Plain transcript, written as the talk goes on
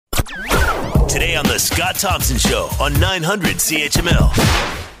Today on The Scott Thompson Show on 900 CHML.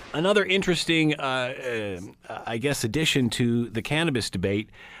 Another interesting, addition to the cannabis debate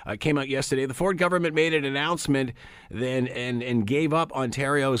came out yesterday. The Ford government made an announcement then and gave up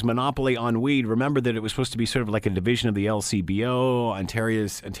Ontario's monopoly on weed. Remember that it was supposed to be sort of like a division of the LCBO,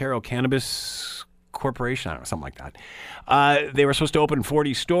 Ontario Cannabis Corporation, I don't know, something like that. They were supposed to open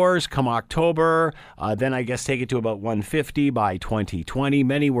 40 stores come October, then I guess take it to about 150 by 2020.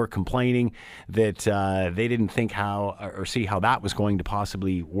 Many were complaining that they didn't think how or see how that was going to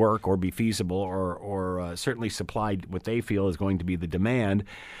possibly work or be feasible or certainly supply what they feel is going to be the demand.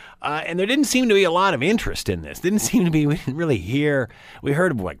 And there didn't seem to be a lot of interest in this. We didn't really hear. We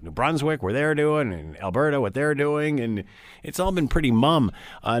heard of like New Brunswick, what they're doing, and Alberta, what they're doing, and it's all been pretty mum,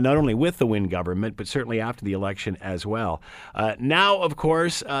 not only with the Wynne government, but certainly after the election as well. Now, of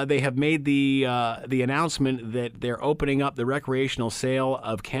course, they have made the announcement that they're opening up the recreational sale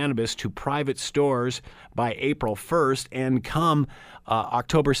of cannabis to private stores by April 1st, and come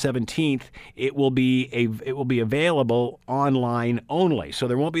October 17th, it will be available online only. So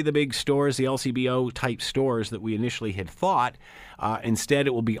there won't be the big stores, the LCBO type stores that we initially had thought. Instead,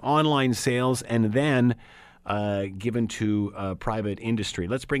 it will be online sales and then given to private industry.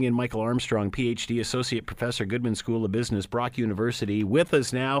 Let's bring in Michael Armstrong, PhD, Associate Professor, Goodman School of Business, Brock University, with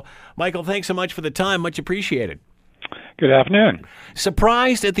us now. Michael, thanks so much for the time. Much appreciated. Good afternoon.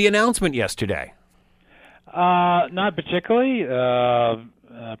 Surprised at the announcement yesterday? Not particularly.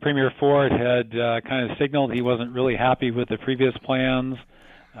 Premier Ford had kind of signaled he wasn't really happy with the previous plans.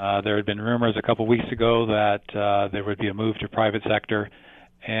 There had been rumors a couple weeks ago that there would be a move to private sector.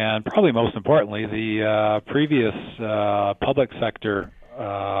 And probably most importantly, the previous public sector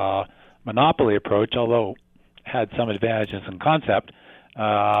monopoly approach, although had some advantages in concept,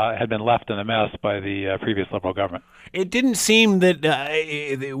 had been left in a mess by the previous Liberal government. It didn't seem that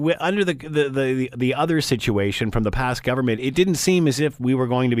under the other situation from the past government, it didn't seem as if we were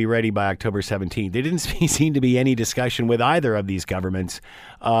going to be ready by October 17th. There didn't seem to be any discussion with either of these governments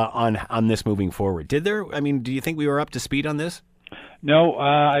on this moving forward. Did there? I mean, do you think we were up to speed on this? No,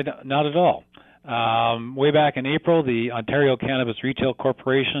 not at all. Way back in April, the Ontario Cannabis Retail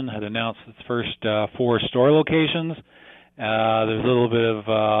Corporation had announced its first 4 store locations. There's a little bit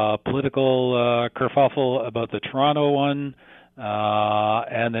of political kerfuffle about the Toronto one,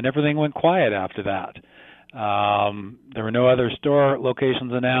 and then everything went quiet after that. There were no other store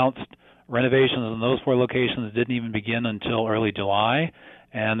locations announced. Renovations in those 4 locations didn't even begin until early July,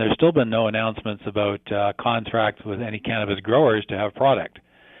 and there's still been no announcements about contracts with any cannabis growers to have product.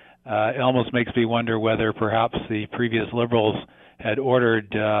 It almost makes me wonder whether perhaps the previous Liberals had ordered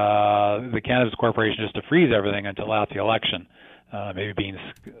the Cannabis Corporation just to freeze everything until after the election, maybe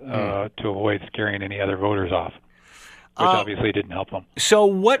to avoid scaring any other voters off, which obviously didn't help them. So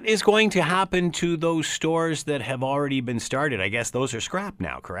what is going to happen to those stores that have already been started? I guess those are scrapped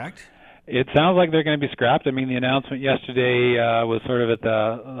now, correct? It sounds like they're going to be scrapped. I mean, the announcement yesterday was sort of at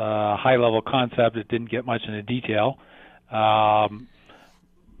the high-level concept. It didn't get much into detail.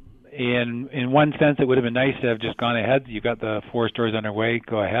 In one sense, it would have been nice to have just gone ahead. You've got the 4 stores underway,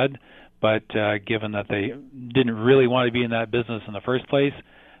 go ahead. But given that they didn't really want to be in that business in the first place,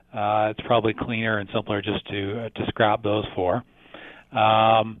 it's probably cleaner and simpler just to scrap those 4.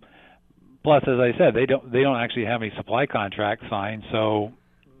 Plus, as I said, they don't actually have any supply contracts signed, so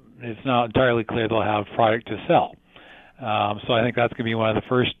it's not entirely clear they'll have product to sell. So I think that's going to be one of the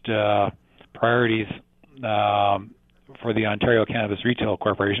first priorities for the Ontario Cannabis Retail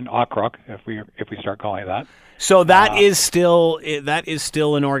Corporation, OCROC, if we start calling it that. So that is still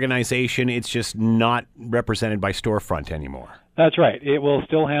an organization. It's just not represented by Storefront anymore. That's right. It will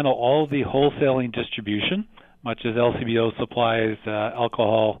still handle all of the wholesaling distribution, much as LCBO supplies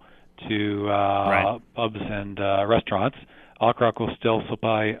alcohol to pubs and restaurants. OCROC will still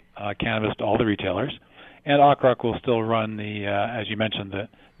supply cannabis to all the retailers, and OCROC will still run as you mentioned,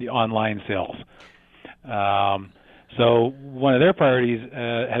 the online sales. So one of their priorities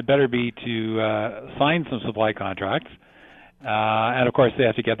had better be to sign some supply contracts, and of course they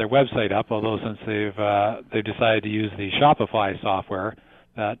have to get their website up. Although since they've decided to use the Shopify software,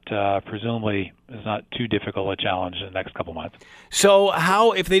 that presumably is not too difficult a challenge in the next couple months. So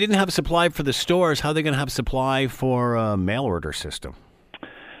how, if they didn't have supply for the stores, how are they going to have supply for a mail order system?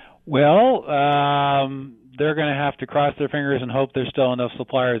 Well, they're going to have to cross their fingers and hope there's still enough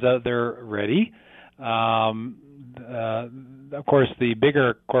suppliers out there ready. Of course, the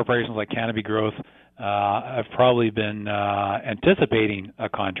bigger corporations like Canopy Growth have probably been anticipating a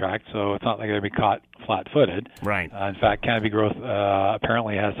contract, so it's not like they're going to be caught flat-footed. Right. In fact, Canopy Growth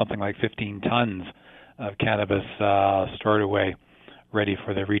apparently has something like 15 tons of cannabis stored away, ready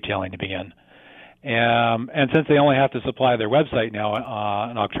for the retailing to begin. And since they only have to supply their website now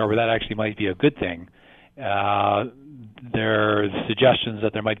in October, that actually might be a good thing. There's suggestions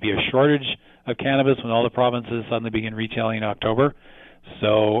that there might be a shortage of cannabis when all the provinces suddenly begin retailing in October.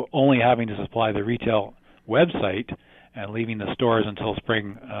 So only having to supply the retail website and leaving the stores until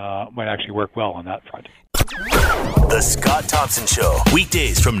spring might actually work well on that front. The Scott Thompson Show,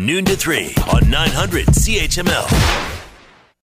 weekdays from noon to 3 on 900 CHML.